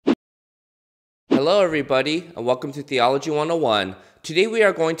Hello everybody, and welcome to Theology 101. Today we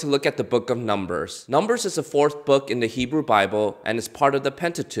are going to look at the book of Numbers. Numbers is the fourth book in the Hebrew Bible and is part of the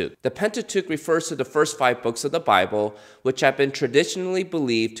Pentateuch. The Pentateuch refers to the first 5 books of the Bible, which have been traditionally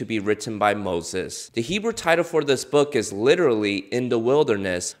believed to be written by Moses. The Hebrew title for this book is literally In the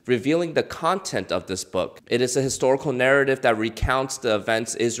Wilderness, revealing the content of this book. It is a historical narrative that recounts the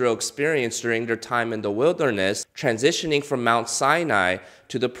events Israel experienced during their time in the wilderness, transitioning from Mount Sinai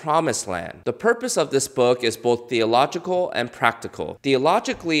to the Promised Land. The purpose of this book is both theological and practical.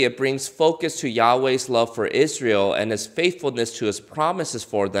 Theologically, it brings focus to Yahweh's love for Israel and his faithfulness to his promises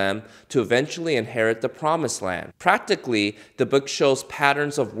for them to eventually inherit the Promised Land. Practically, the book shows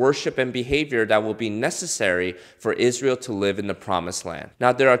patterns of worship and behavior that will be necessary for Israel to live in the Promised Land.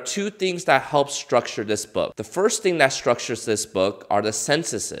 Now, there are 2 things that help structure this book. The first thing that structures this book are the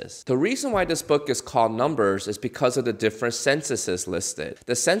censuses. The reason why this book is called Numbers is because of the different censuses listed.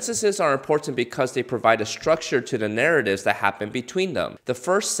 The censuses are important because they provide a structure to the narratives that happen between them. The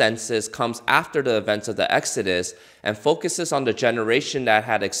first census comes after the events of the Exodus and focuses on the generation that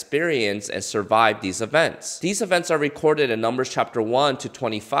had experienced and survived these events. These events are recorded in Numbers chapter 1 to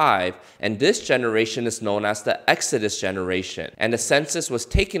 25, and this generation is known as the Exodus generation, and the census was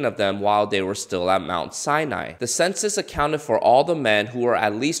taken of them while they were still at Mount Sinai. The census accounted for all the men who were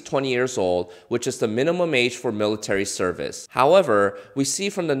at least 20 years old, which is the minimum age for military service. However, we see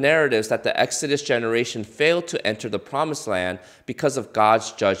from the narratives that the Exodus generation failed to enter the Promised Land because of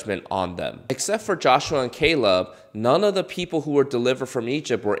God's judgment on them. Except for Joshua and Caleb, none of the people who were delivered from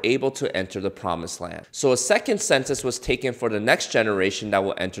Egypt were able to enter the Promised Land. So a second census was taken for the next generation that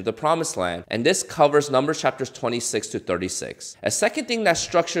will enter the Promised Land, and this covers Numbers chapters 26 to 36. A second thing that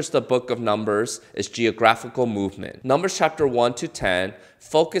structures the book of Numbers is geographical movement. Numbers chapter 1 to 10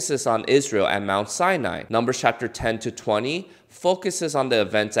 focuses on Israel at Mount Sinai. Numbers chapter 10 to 20 focuses on the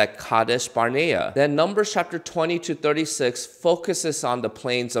events at Kadesh Barnea. Then Numbers chapter 20 to 36 focuses on the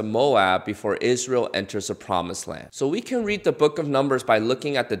plains of Moab before Israel enters the Promised Land. So we can read the book of Numbers by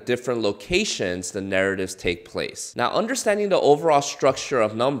looking at the different locations the narratives take place. Now, understanding the overall structure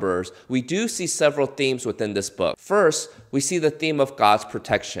of Numbers, we do see several themes within this book. First, we see the theme of God's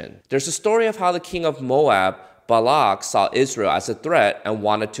protection. There's a story of how the king of Moab, Balak, saw Israel as a threat and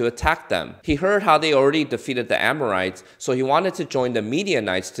wanted to attack them. He heard how they already defeated the Amorites, so he wanted to join the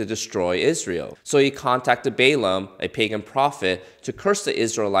Midianites to destroy Israel. So he contacted Balaam, a pagan prophet, to curse the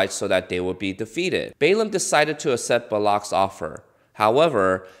Israelites so that they would be defeated. Balaam decided to accept Balak's offer.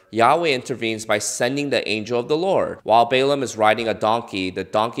 However, Yahweh intervenes by sending the angel of the Lord. While Balaam is riding a donkey, the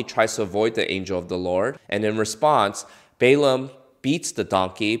donkey tries to avoid the angel of the Lord, and in response, Balaam beats the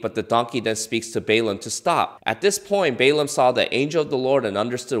donkey, but the donkey then speaks to Balaam to stop. At this point, Balaam saw the angel of the Lord and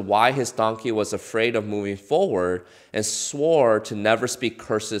understood why his donkey was afraid of moving forward and swore to never speak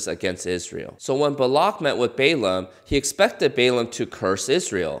curses against Israel. So when Balak met with Balaam, he expected Balaam to curse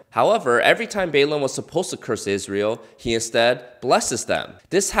Israel. However, every time Balaam was supposed to curse Israel, he instead blesses them.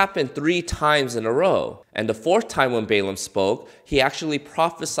 This happened 3 times in a row. And the 4th time when Balaam spoke, he actually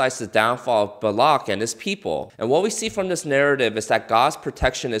prophesied the downfall of Balak and his people. And what we see from this narrative is that God's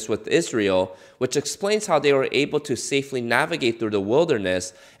protection is with Israel, which explains how they were able to safely navigate through the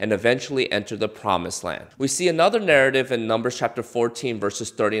wilderness and eventually enter the Promised Land. We see another narrative in Numbers chapter 14 verses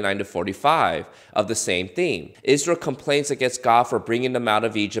 39 to 45 of the same theme. Israel complains against God for bringing them out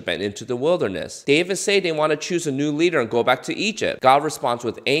of Egypt and into the wilderness. They even say they want to choose a new leader and go back to Egypt. God responds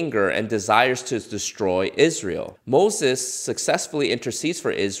with anger and desires to destroy Israel. Moses successfully intercedes for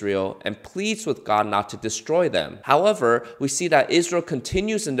Israel and pleads with God not to destroy them. However, we see that Israel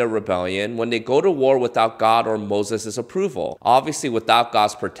continues in their rebellion when they go to war without God or Moses' approval. Obviously, without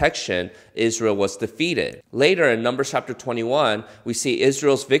God's protection, Israel was defeated. Later in Numbers chapter 21, we see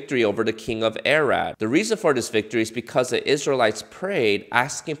Israel's victory over the king of Arad. The reason for this victory is because the Israelites prayed,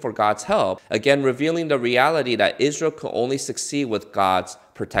 asking for God's help, again revealing the reality that Israel could only succeed with God's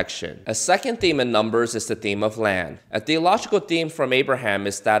protection. A second theme in Numbers is the theme of land. A theological theme from Abraham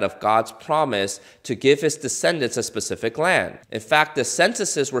is that of God's promise to give his descendants a specific land. In fact, the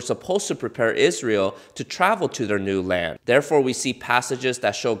censuses were supposed to prepare Israel to travel to their new land. Therefore, we see passages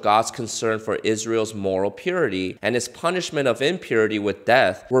that show God's concern for Israel's moral purity, and his punishment of impurity with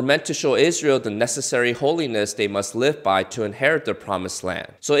death were meant to show Israel the necessary holiness they must live by to inherit their promised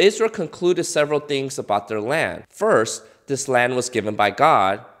land. So Israel concluded several things about their land. First, this land was given by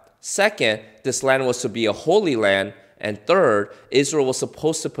God. Second, this land was to be a holy land. And third, Israel was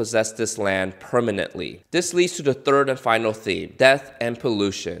supposed to possess this land permanently. This leads to the third and final theme, death and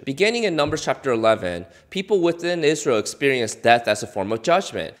pollution. Beginning in Numbers chapter 11, people within Israel experienced death as a form of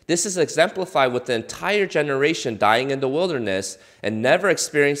judgment. This is exemplified with the entire generation dying in the wilderness and never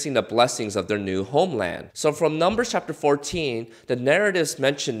experiencing the blessings of their new homeland. So from Numbers chapter 14, the narratives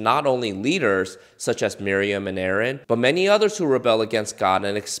mention not only leaders such as Miriam and Aaron, but many others who rebel against God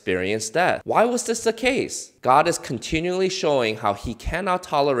and experience death. Why was this the case? God is continually showing how he cannot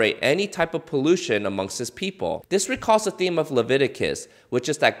tolerate any type of pollution amongst his people. This recalls the theme of Leviticus, which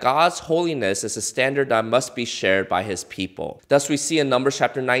is that God's holiness is a standard that must be shared by his people. Thus we see in Numbers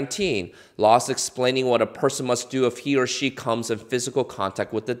chapter 19, laws explaining what a person must do if he or she comes in physical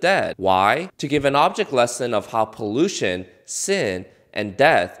contact with the dead. Why? To give an object lesson of how pollution, sin, and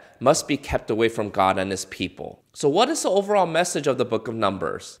death must be kept away from God and his people. So what is the overall message of the book of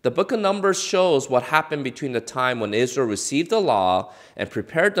Numbers? The book of Numbers shows what happened between the time when Israel received the law and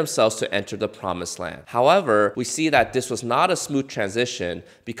prepared themselves to enter the promised land. However, we see that this was not a smooth transition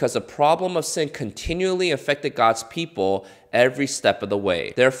because the problem of sin continually affected God's people every step of the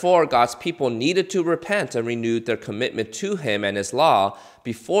way. Therefore, God's people needed to repent and renew their commitment to him and his law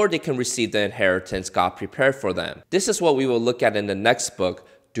before they can receive the inheritance God prepared for them. This is what we will look at in the next book,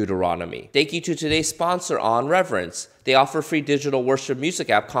 Deuteronomy. Thank you to today's sponsor, On Reverence. They offer a free digital worship music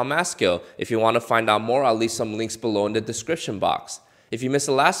app called Maskio. If you want to find out more, I'll leave some links below in the description box. If you missed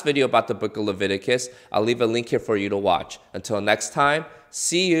the last video about the book of Leviticus, I'll leave a link here for you to watch. Until next time,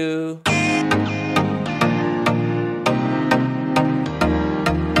 see you.